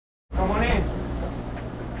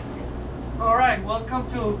All right, welcome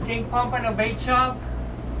to King Pompano Bait Shop,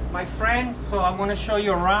 my friend. So I want to show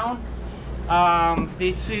you around.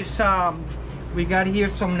 This is we got here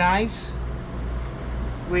some knives.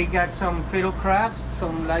 We got some fiddle crafts,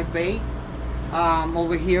 some live bait.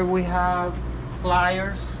 Over here we have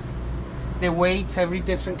pliers, the weights, every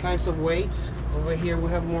different kinds of weights. Over here we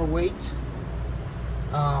have more weights.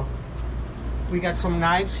 We got some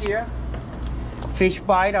knives here. Fish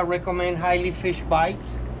bite, I recommend highly fish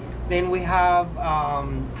bites. Then we have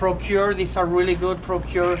Procure. These are really good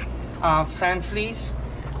Procure sand fleas.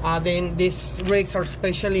 Then these rigs are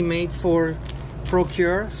specially made for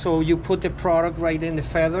Procure, so you put the product right in the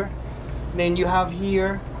feather. Then you have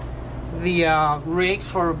here the rigs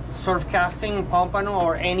for surf casting, pompano,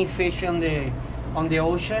 or any fish on the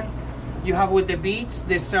ocean. You have with the beads.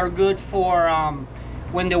 These are good for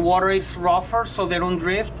when the water is rougher, so they don't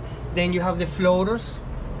drift. Then you have the floaters.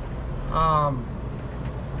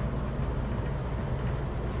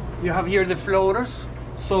 You have here the floaters.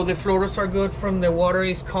 So the floaters are good from the water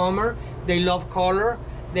is calmer. They love color.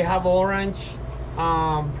 They have orange,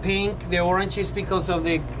 pink. The orange is because of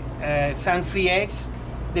the sand flea eggs.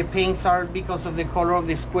 The pinks are because of the color of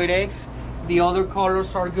the squid eggs. The other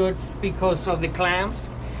colors are good because of the clams.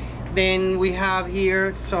 Then we have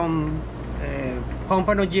here some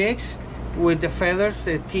pompano jigs with the feathers,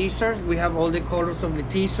 the teasers. We have all the colors of the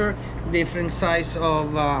teaser, different size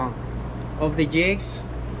of the jigs.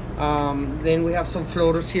 Then we have some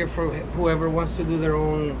floaters here for whoever wants to do their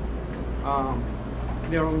own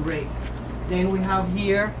rigs. Then we have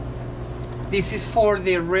here, this is for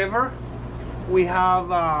the river. We have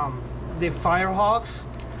the Firehawks.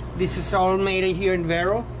 This is all made here in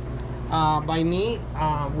Vero by me.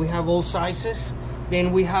 We have all sizes.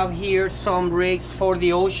 Then we have here some rigs for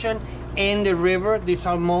the ocean and the river. These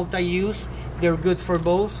are multi-use. They're good for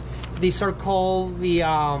both. These are called the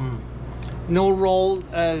no-roll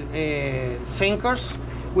sinkers.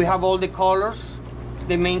 We have all the colors,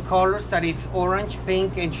 the main colors, that is orange,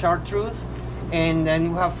 pink, and chartreuse. And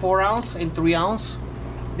then we have 4 ounce and 3 ounce.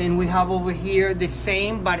 Then we have over here the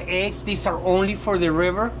same, but eggs. These are only for the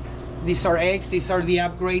river. These are eggs. These are the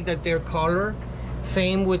upgrade that they're colored.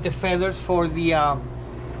 Same with the feathers for the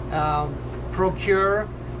Procure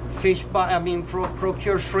fish,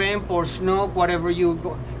 Procure shrimp or snook, whatever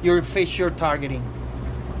your fish you're targeting.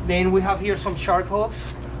 Then we have here some shark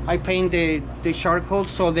hooks. I paint the shark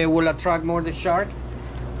hooks so they will attract more the shark.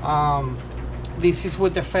 This is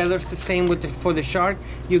with the feathers, the same with for the shark.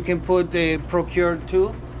 You can put the Procure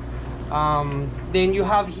too. Then you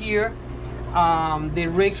have here the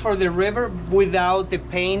rigs for the river without the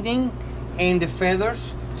painting and the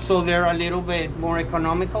feathers, so they're a little bit more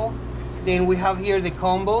economical. Then we have here the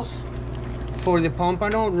combos for the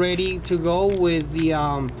pompano, ready to go with the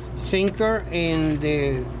sinker and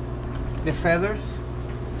the feathers.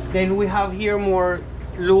 Then we have here more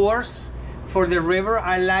lures for the river.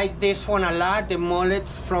 I like this one a lot, the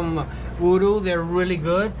mullets from Voodoo. They're really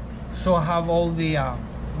good. So I have all the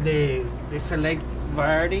select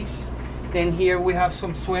varieties. Then here we have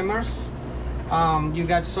some swimmers. You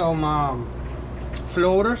got some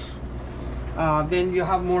floaters. Then you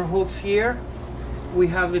have more hooks here. We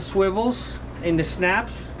have the swivels and the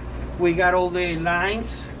snaps. We got all the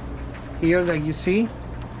lines here that you see,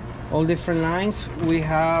 all different lines. We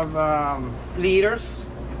have leaders.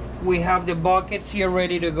 We have the buckets here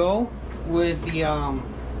ready to go with the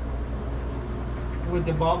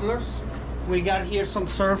bubblers. We got here some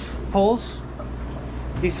surf poles.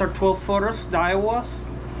 These are 12 footers, the Iowas,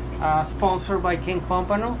 sponsored by King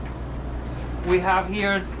Pompano. We have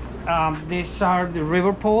here, these are the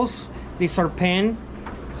river poles. These are Penn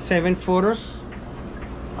 7 footers.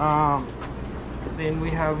 Then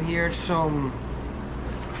we have here some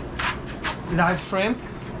live shrimp.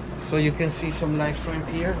 So you can see some live shrimp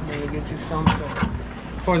here. Then you get to some. So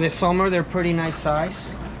for the summer, they're pretty nice size.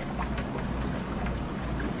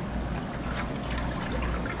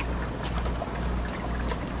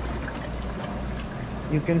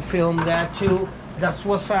 You can film that too. That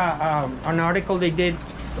was an article they did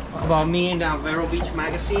about me in the Vero Beach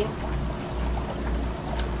magazine.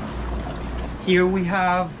 Here we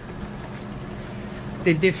have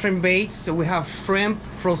the different baits. So we have shrimp,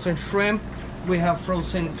 frozen shrimp. We have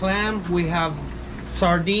frozen clam. We have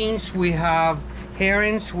sardines. We have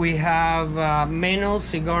herrings. We have minnows,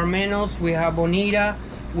 cigar minnows. We have bonita.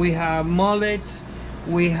 We have mullets.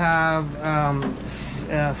 We have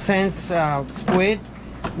sense squid.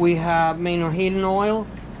 We have Menonhillen oil.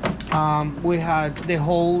 We have the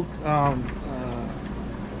whole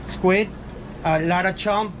squid. A lot of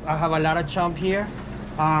chump. I have a lot of chump here.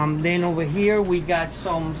 Then over here we got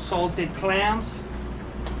some salted clams.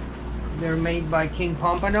 They're made by King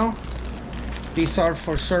Pompano. These are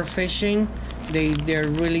for surf fishing. They're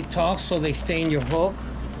really tough, so they stay in your hook.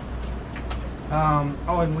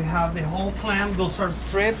 Oh, and we have the whole clam. Those are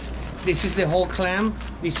strips. This is the whole clam.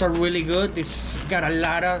 These are really good. This got a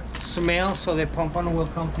lot of smell, so the Pompano will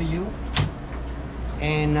come to you.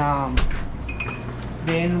 And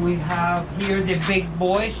then we have here the big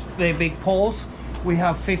boys, the big poles. We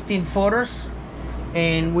have 15 footers,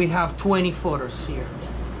 and we have 20 footers here.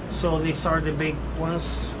 So these are the big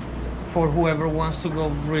ones for whoever wants to go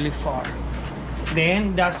really far.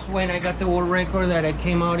 Then that's when I got the world record that I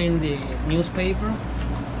came out in the newspaper.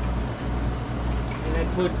 And I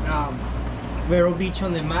put Vero Beach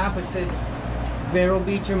on the map. It says Vero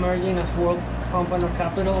Beach emerging as World Pompano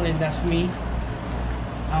Capital, and that's me.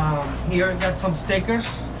 Here I got some stickers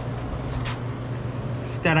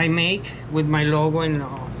that I make with my logo and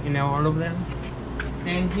all of them.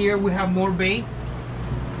 And here we have more bait.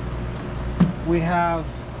 We have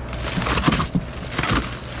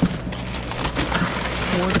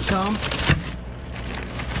more chump,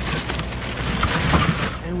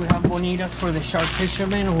 and we have bonitas for the shark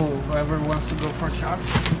fishermen, whoever wants to go for shark.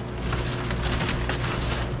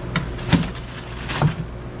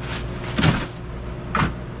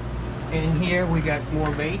 And here we got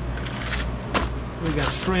more bait. We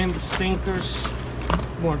got shrimp, stinkers,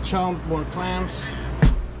 more chump, more clams.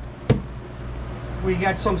 We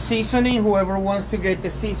got some seasoning, whoever wants to get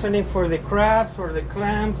the seasoning for the crabs or the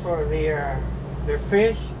clams or their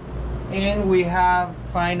fish. And we have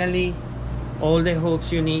finally all the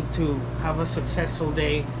hooks you need to have a successful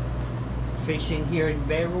day fishing here in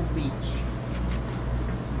Vero Beach.